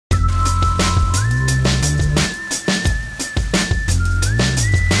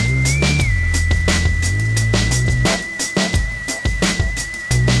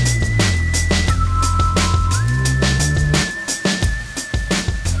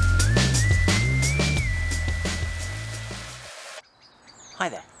Hi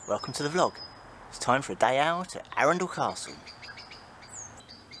there, welcome to the vlog. It's time for a day out at Arundel Castle.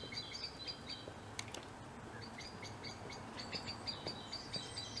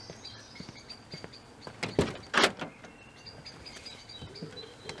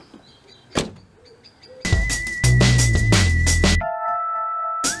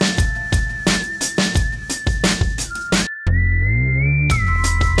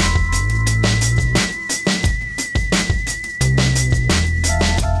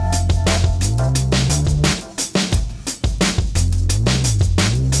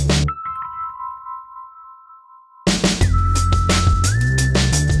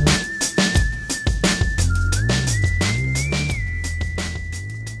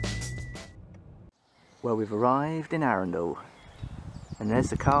 Well, we've arrived in Arundel, and there's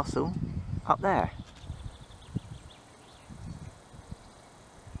the castle up there.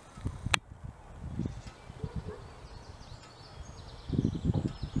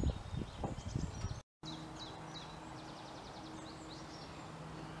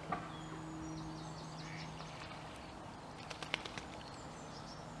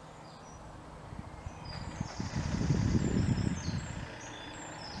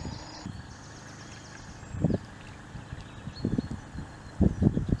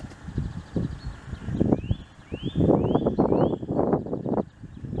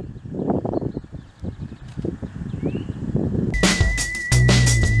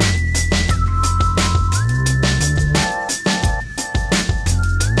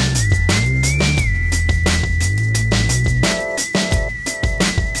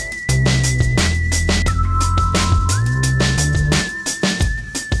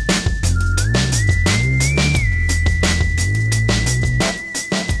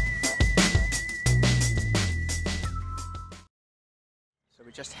 So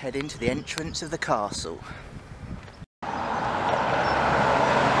we just head into the entrance of the castle.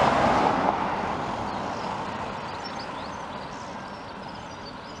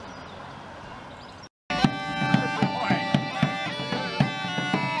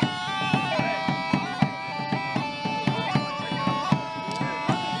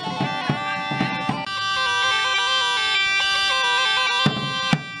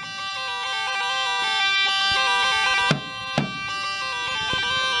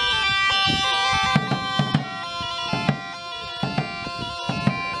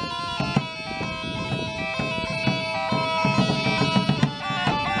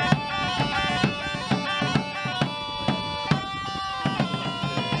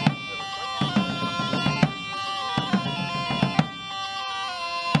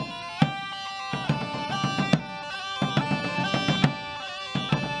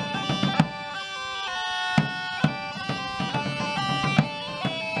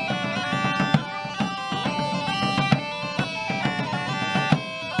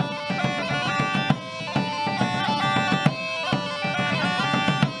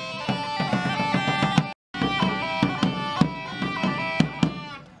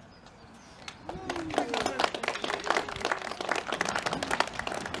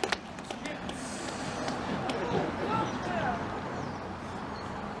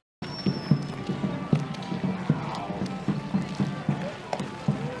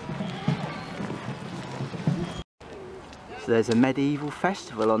 So there's a medieval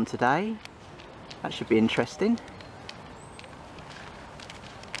festival on today. That should be interesting.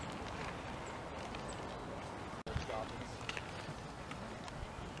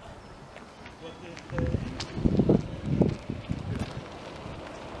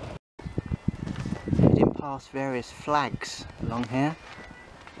 Heading past various flags along here.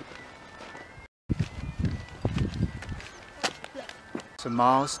 So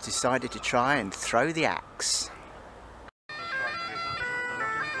Miles decided to try and throw the axe.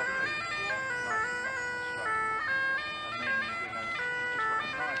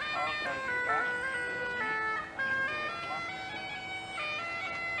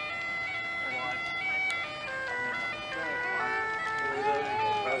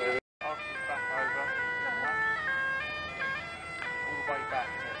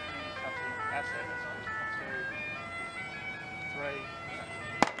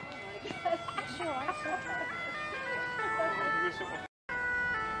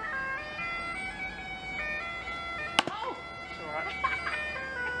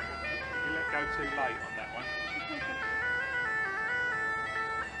 Too late on that one.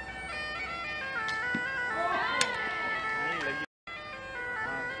 Nearly.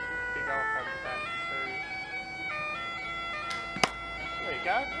 One big arc over the back. Two. There you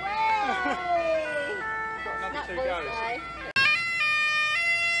go. Got another two goes.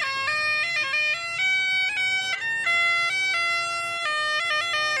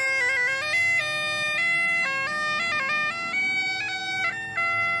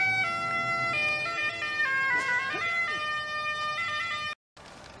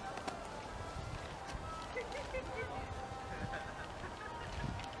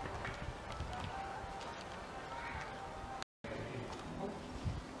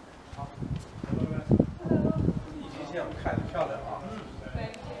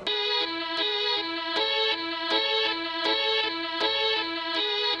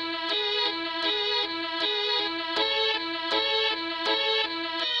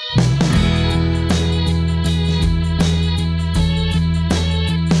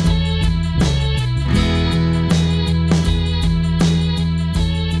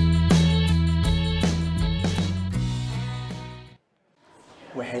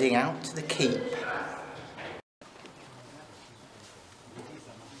 to the keep.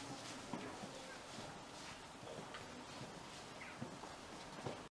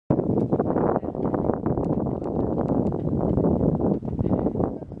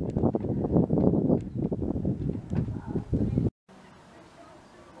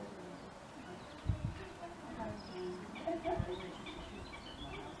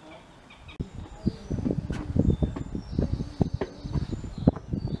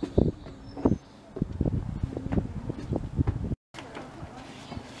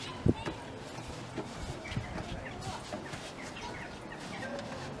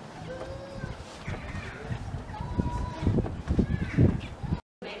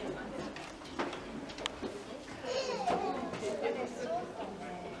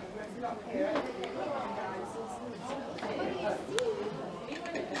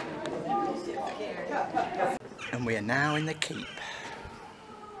 And we are now in the keep.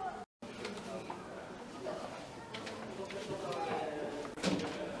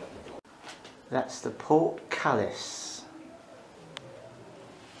 That's the portcullis.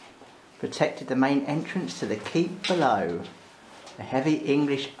 Protected the main entrance to the keep below. A heavy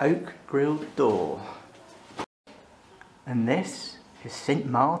English oak grilled door. And this is St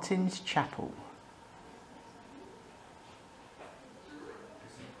Martin's Chapel.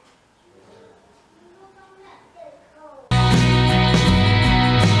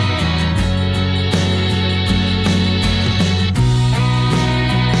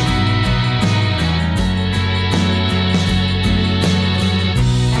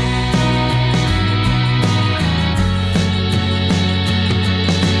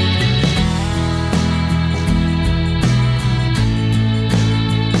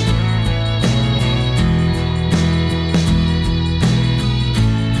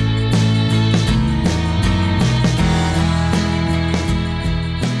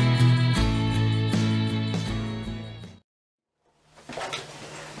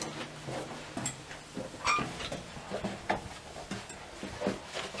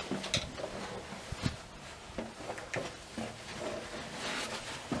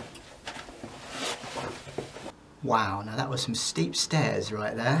 Wow, now that was some steep stairs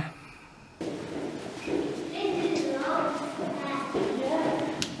right there.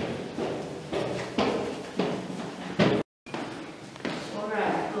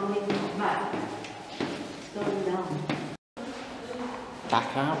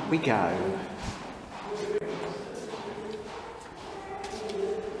 Back out we go.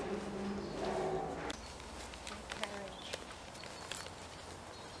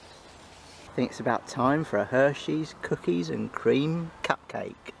 I think it's about time for a Hershey's cookies and cream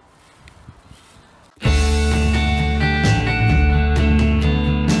cupcake.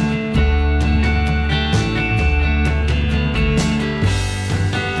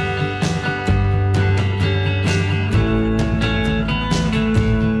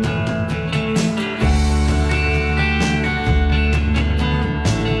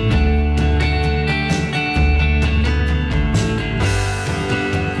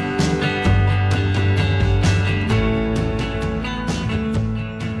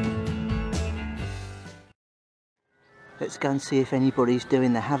 Let's go and see if anybody's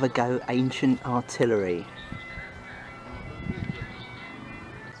doing the have a go ancient artillery.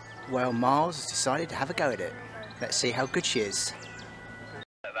 Well, Miles has decided to have a go at it. Let's see how good she is.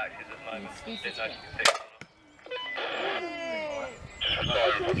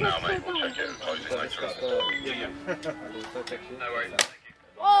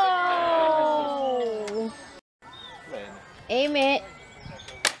 Oh! Aim it.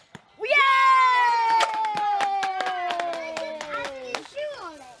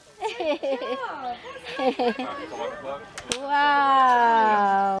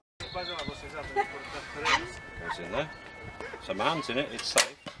 Wow! Goes in there. So my hand's in it, it's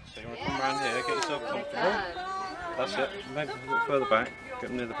safe. So you want to come around here, get yourself comfortable. That's it. Maybe a little further back, get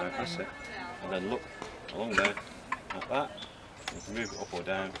them near the back, that's it. And then look along there, like that. You can move it up or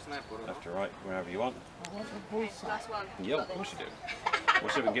down, left or right, wherever you want. Yeah, of course you do. We'll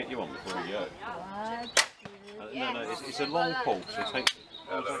see if we can get you on before we go. No, it's a long pull, so take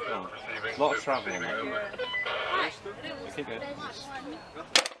a lot of travelling. Keep going.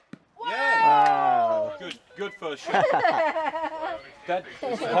 Yeah! Wow. Good first shot. That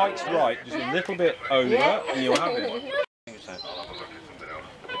height's right, just a little bit over, and you'll have it.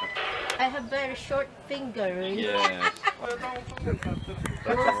 I have very short fingers. Yeah. I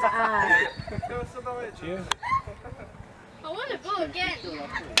want to go again.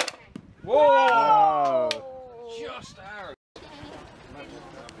 Whoa! Just out.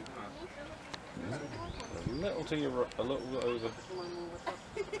 A little to your right, a little over.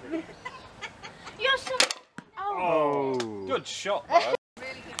 You're so... Oh, good shot, though.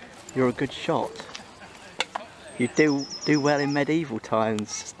 You're a good shot. You do well in medieval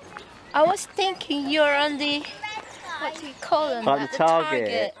times. I was thinking you're on the... What do you call them? On the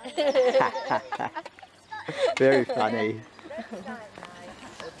target. Very funny.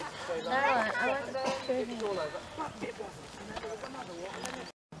 No, I want to picture him.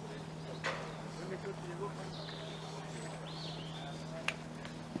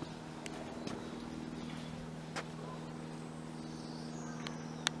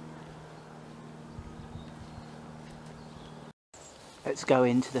 Let's go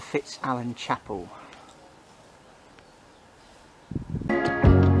into the Fitzallen Chapel.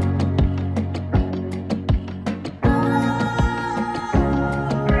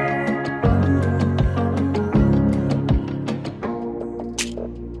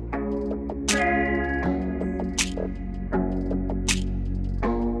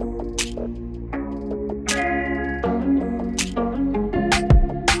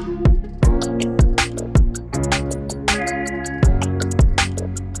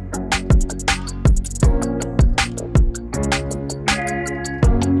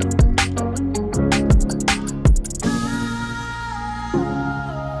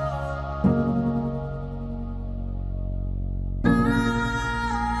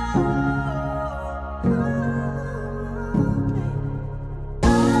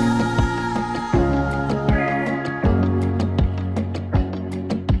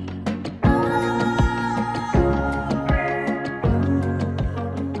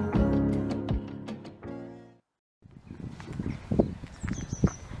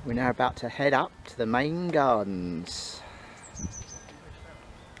 We're now about to head up to the main gardens.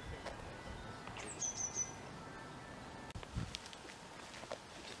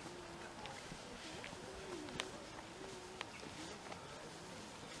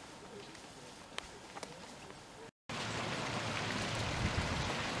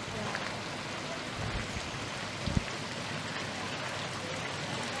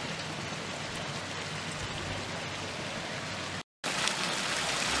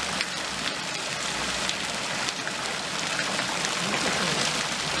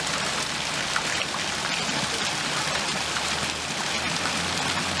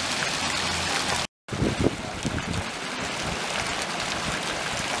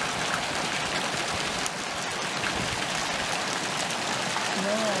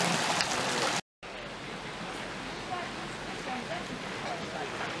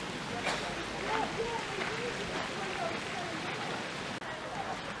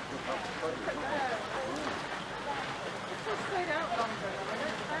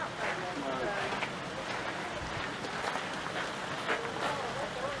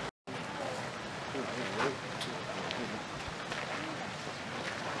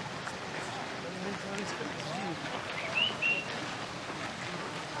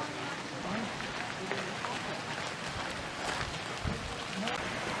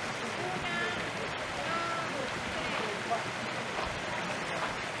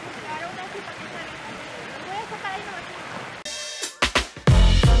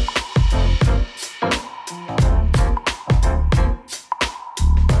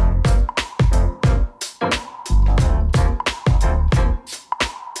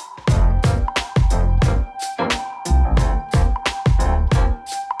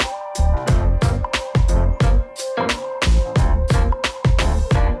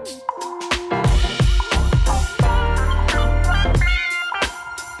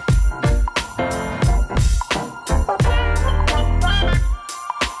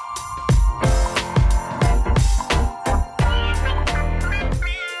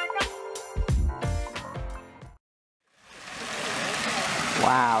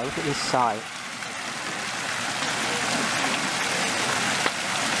 Wow, look at this sight.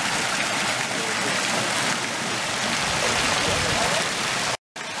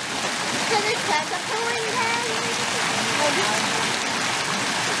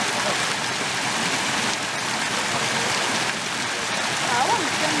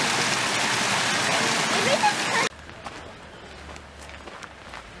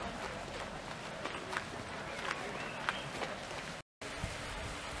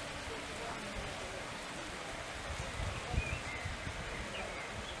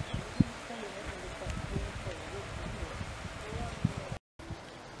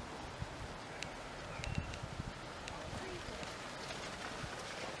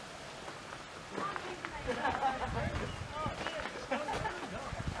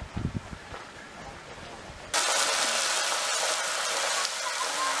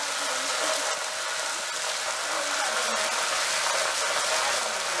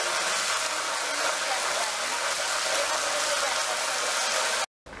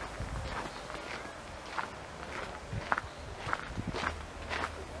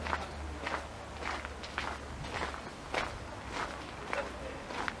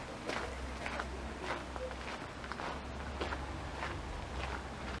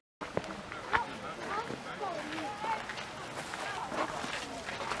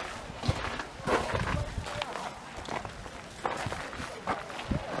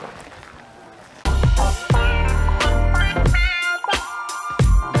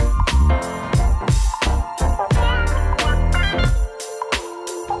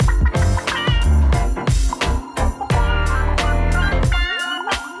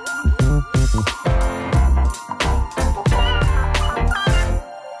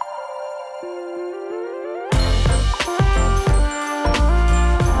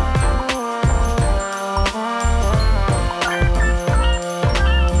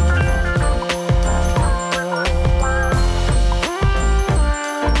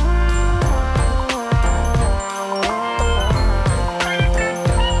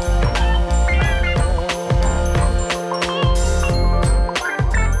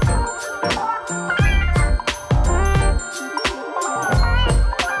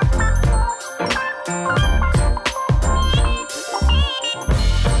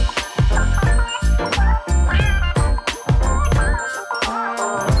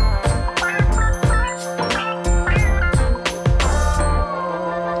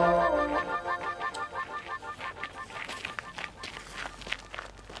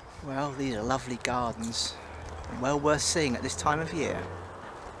 lovely gardens. Well worth seeing at this time of year.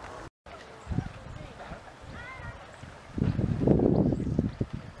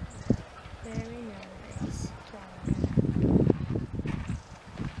 Very nice.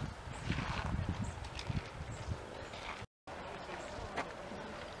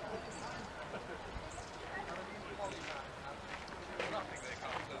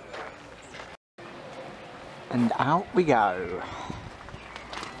 And out we go.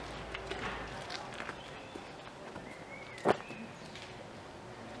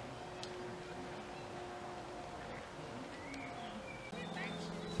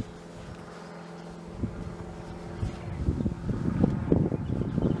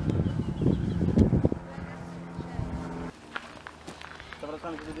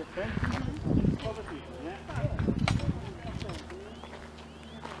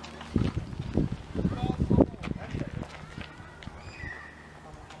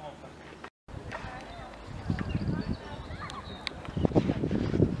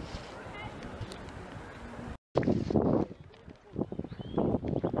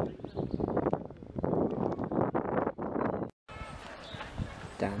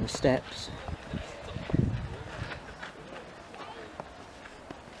 Down the steps.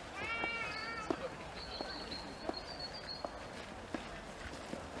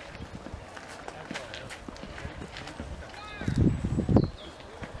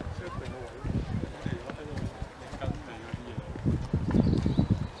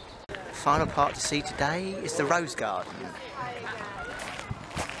 Final part to see today is the rose garden.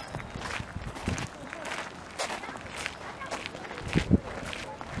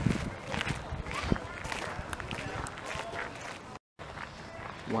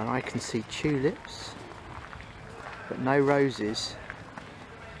 One I can see tulips, but no roses.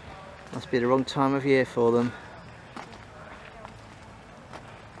 Must be the wrong time of year for them.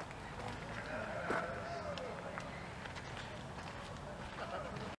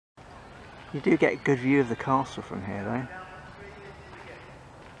 You do get a good view of the castle from here though.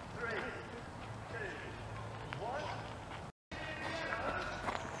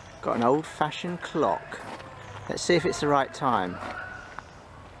 Got an old-fashioned clock. Let's see if it's the right time.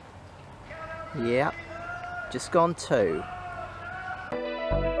 Yep, just gone 2.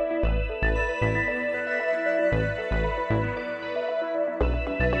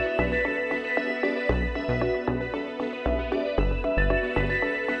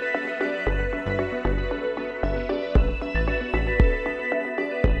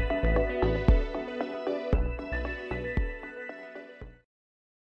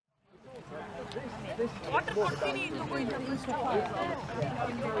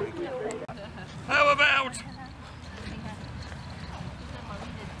 How about?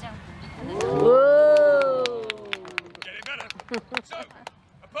 Whoa! Getting better. So,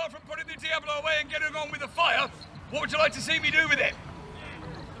 apart from putting the Diablo away and getting on with the fire, what would you like to see me do with it?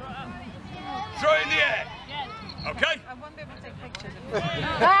 Throw it in the air. Okay? I won't be able to take pictures of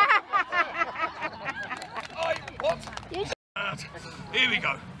What? Here we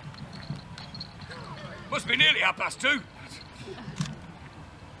go. Must be nearly 2:30.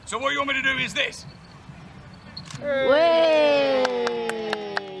 So what you want me to do is this. Way!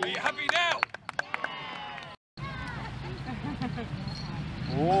 Are you happy now?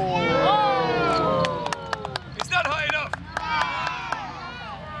 Is that high enough?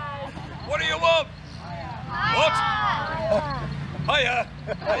 What do you want? What? Higher.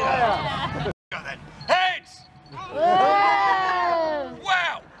 Go then. Heads!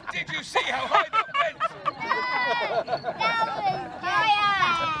 Wow! Did you see how high that went?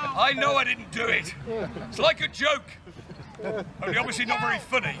 I know I didn't do it. It's like a joke. Only obviously not very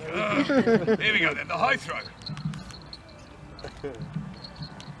funny. Here we go then, the high throw.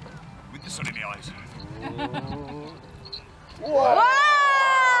 With the sun in the eyes. Whoa!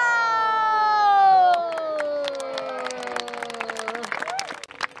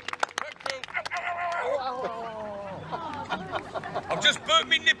 I've just burnt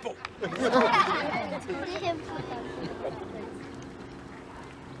me nipple.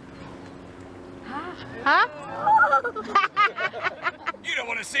 Huh? You don't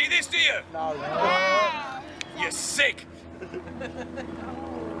want to see this, do you? No. You're sick.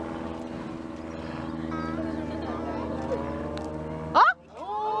 Huh?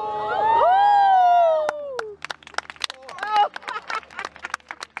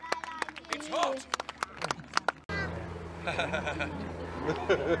 It's hot.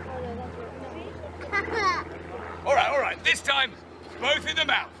 All right. This time, both in the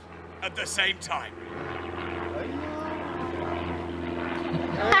mouth at the same time.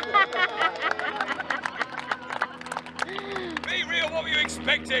 Be real, what were you expecting?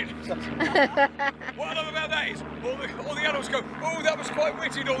 expected. What I love about that is all the adults go, oh, that was quite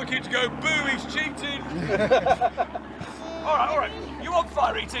witty, and all the kids go, boo, he's cheating. All right. You want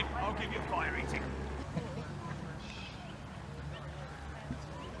fire eating? I'll give you fire eating.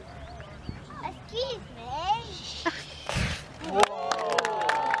 Excuse me.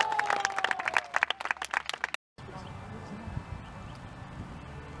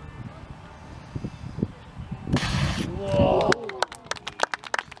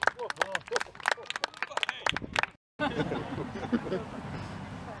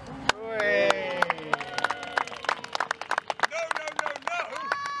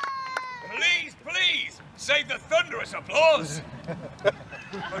 Please, save the thunderous applause. Oh,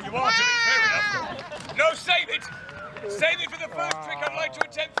 you are doing fair enough. No, save it. Save it for the first trick I'd like to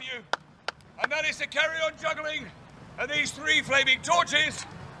attempt for you. And that is to carry on juggling these 3 flaming torches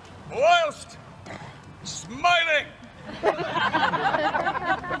whilst smiling.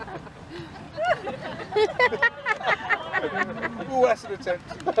 Ooh, that's an attempt.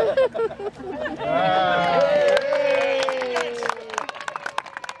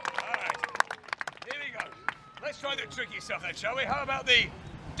 Let's try the tricky stuff then, shall we? How about the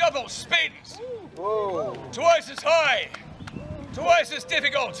double spins? Whoa. Twice as high, twice as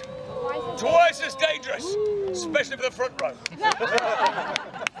difficult, twice as dangerous, especially for the front row.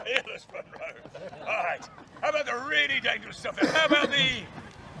 Fearless front row. All right. How about the really dangerous stuff then? How about the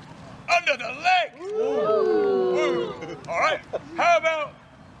under the leg? Woo. All right. How about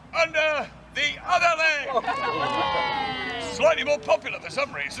under the other leg? Slightly more popular for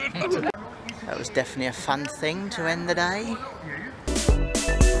some reason. That was definitely a fun thing to end the day.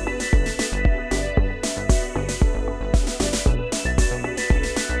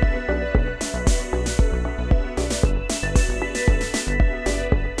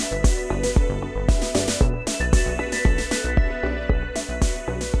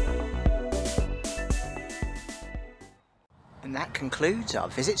 And that concludes our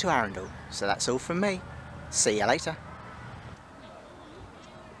visit to Arundel. So that's all from me. See you later.